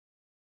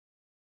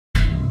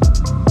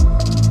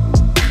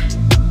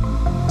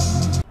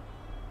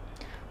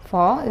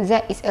for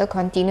z is a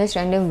continuous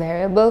random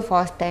variable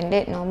for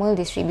standard normal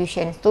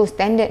distribution. So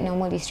standard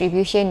normal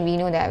distribution, we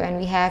know that when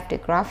we have the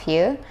graph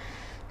here,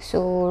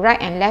 so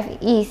right and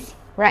left is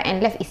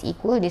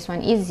equal, this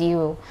one is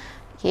 0.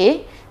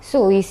 Okay,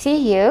 so we see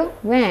here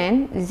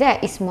when z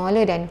is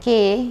smaller than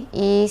k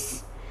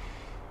is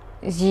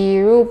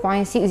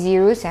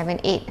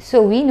 0.6078.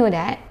 So we know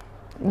that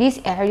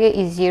this area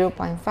is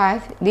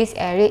 0.5, this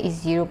area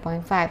is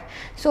 0.5.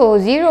 So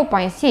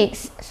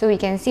 0.6, so we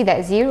can see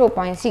that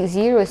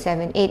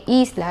 0.6078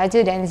 is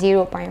larger than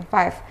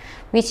 0.5,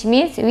 which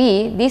means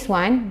this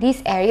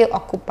area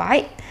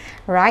occupied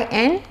right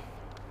and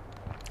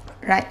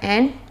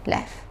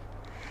left.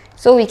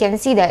 So we can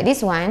see that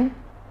this one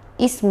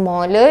is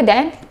smaller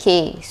than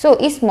k. So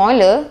it's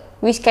smaller,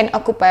 which can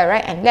occupy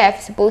right and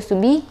left, supposed to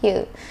be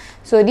here.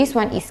 So this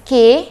one is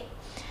k,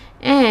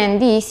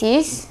 and this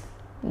is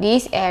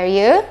this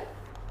area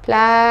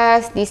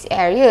plus this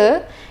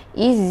area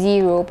is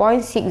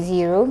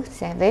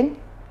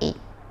 0.6078.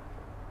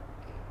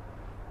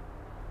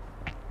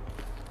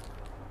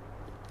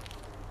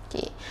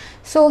 Okay,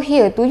 so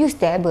here to use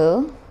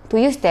table,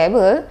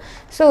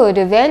 so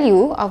the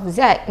value of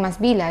z must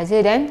be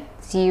larger than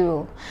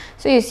 0.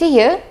 So you see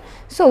here,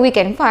 so we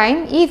can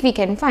find, if we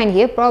can find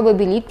here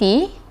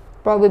probability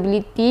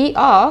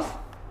of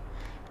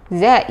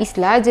z is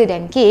larger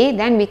than k,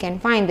 then we can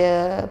find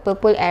the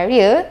purple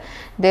area.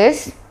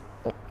 This,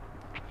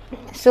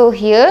 so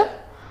here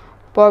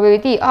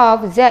probability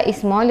of z is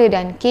smaller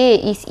than k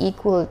is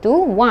equal to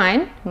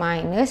 1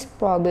 minus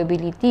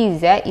probability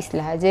z is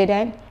larger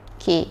than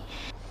k.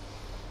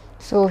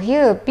 So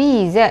here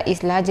Pz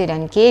is larger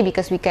than k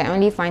because we can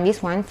only find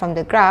this one from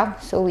the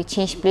graph. So we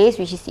change place,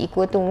 which is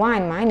equal to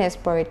 1 minus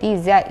probability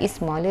z is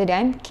smaller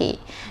than k.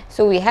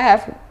 So we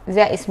have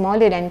z is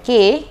smaller than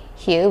k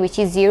here, which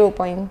is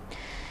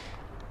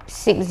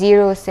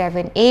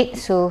 0.6078.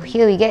 So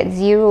here we get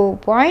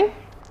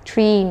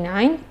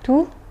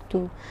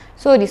 0.3922.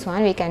 So this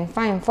one we can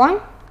find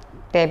from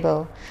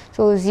table.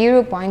 So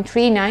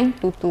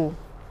 0.3922.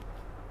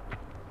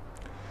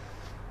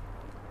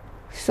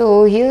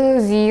 So here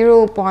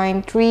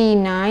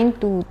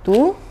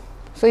 0.3922.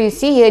 So you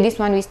see here, this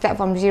one we start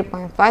from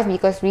 0.5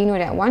 because we know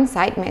that one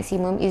side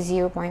maximum is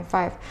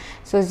 0.5.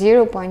 So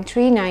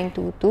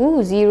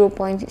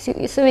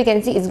 0.3922, so we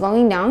can see it's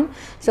going down.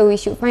 So we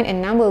should find a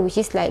number which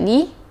is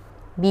slightly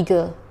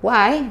bigger.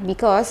 Why?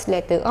 Because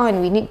later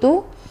on we need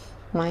to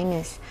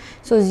minus.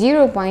 So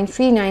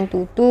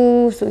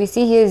 0.3922. So we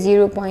see here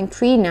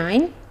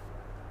 0.39.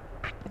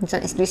 This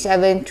one is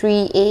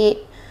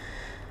 3738.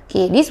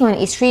 Okay, this one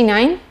is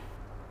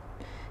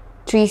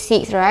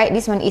 3936, right?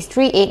 This one is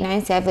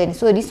 3897.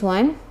 So this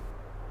one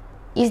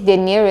is the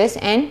nearest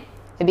and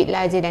a bit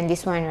larger than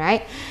this one,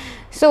 right?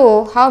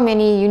 So how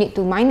many you need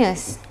to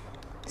minus?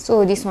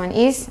 So this one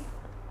is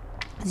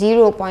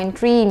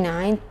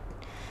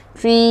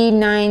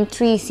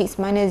 0.3936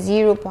 minus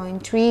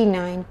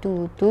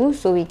 0.3922.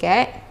 So we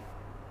get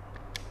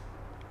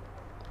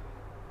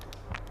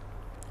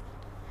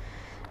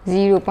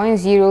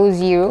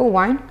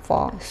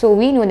 0.0014. So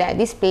we know that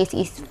this place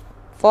is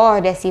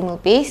 4 decimal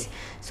place.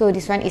 So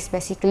this one is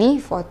basically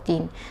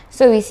 14.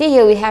 So we see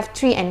here we have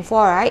 3 and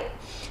 4, right?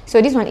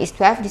 So this one is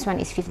 12, this one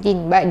is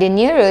 15. But the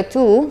nearer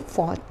to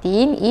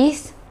 14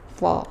 is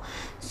 4.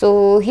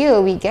 So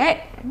here we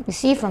get, you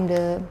see from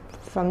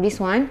this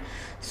one.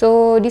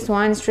 So this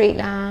one straight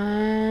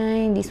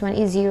line, this one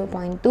is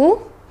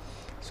 0.2.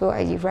 So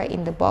I write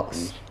in the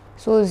box.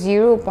 So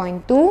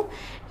 0.2,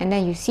 and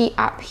then you see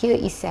up here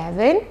is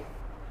 7,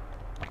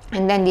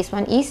 and then this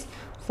one is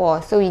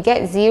 4. So we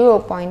get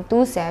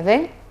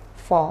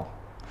 0.274,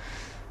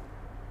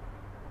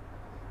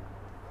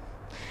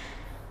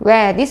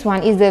 where this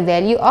one is the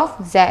value of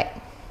z.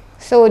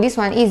 So this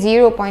one is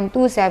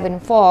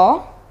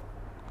 0.274.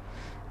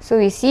 So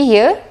we see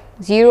here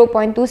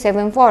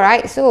 0.274,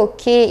 right? So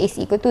k is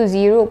equal to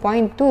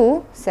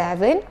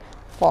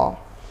 0.274.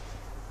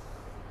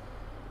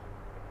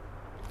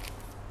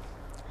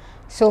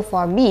 So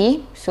for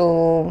B,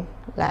 so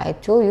like I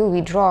told you, we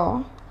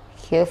draw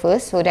here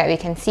first so that we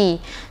can see.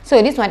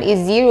 So this one is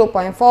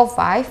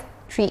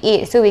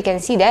 0.4538. So we can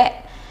see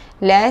that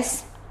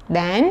less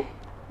than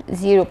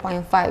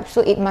 0.5.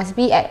 So it must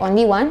be at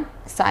only one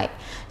side.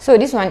 So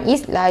this one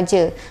is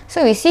larger.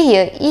 So we see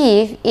here,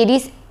 if it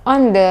is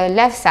on the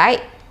left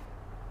side,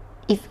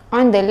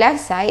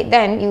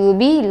 then it will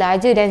be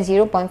larger than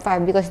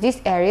 0.5 because this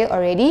area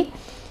already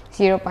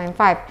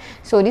 0.5.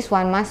 So this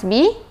one must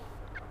be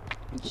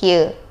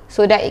here,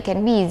 so that it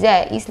can be z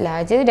is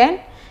larger than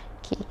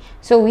k.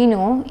 So we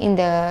know in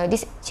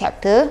this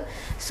chapter,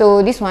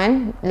 so this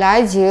one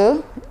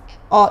larger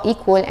or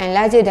equal and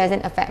larger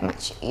doesn't affect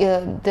much.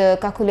 The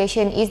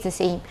calculation is the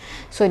same.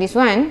 So this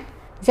one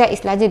z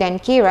is larger than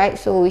k, right?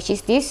 So which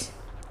is this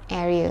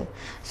area.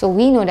 So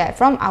we know that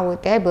from our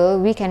table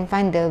we can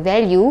find the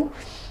value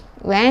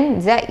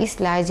when z is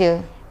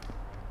larger.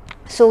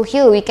 So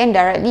here we can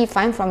directly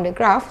find from the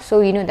graph. So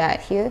we know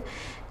that here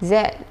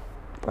z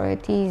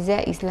Probability Z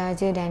is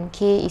larger than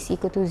K is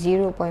equal to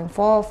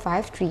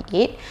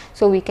 0.4538.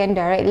 So we can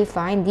directly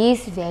find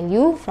this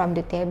value from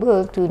the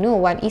table to know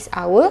what is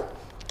our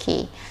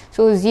K.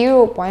 So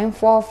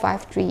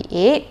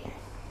 0.4538.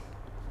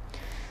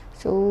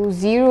 So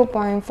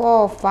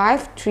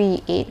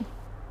 0.4538.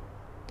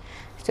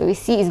 So we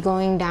see it's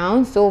going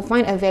down. So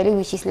find a value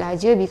which is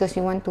larger because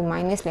we want to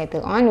minus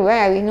later on,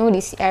 where we know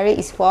this area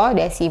is for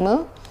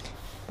decimal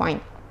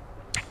point.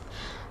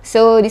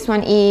 So this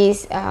one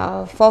is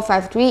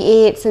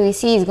 4538. So we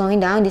see it's going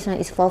down. This one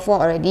is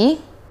 44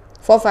 already.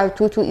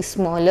 4522 is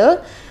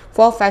smaller.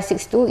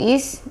 4562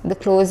 is the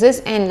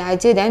closest and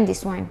larger than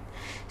this one.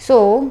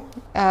 So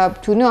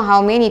to know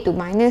how many to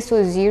minus,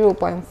 so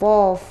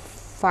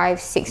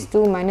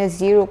 0.4562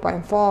 minus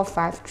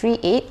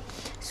 0.4538.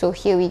 So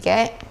here we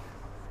get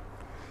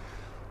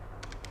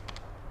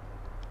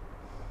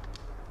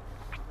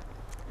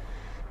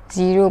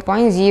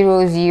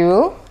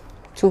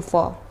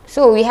 0.0024.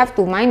 So we have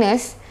to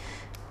minus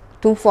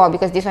 24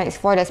 because this one is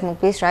 4 decimal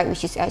place, right,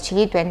 which is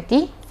actually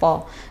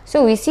 24.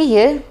 So we see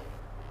here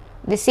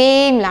the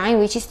same line,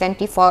 which is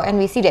 24, and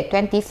we see that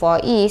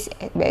 24 is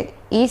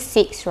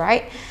 6,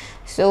 right?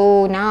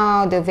 So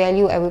now the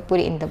value, I will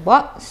put it in the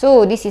box.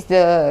 So this is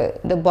the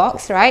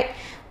box, right?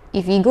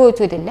 If we go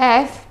to the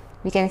left,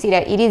 we can see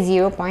that it is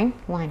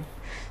 0.1.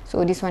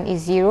 So this one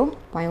is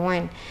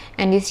 0.1,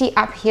 and you see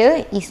up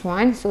here is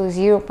 1, so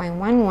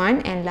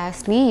 0.11, and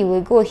lastly you will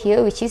go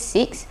here, which is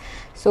 6,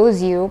 so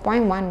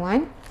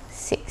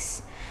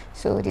 0.116.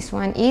 So this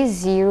one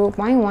is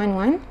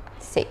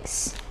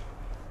 0.116.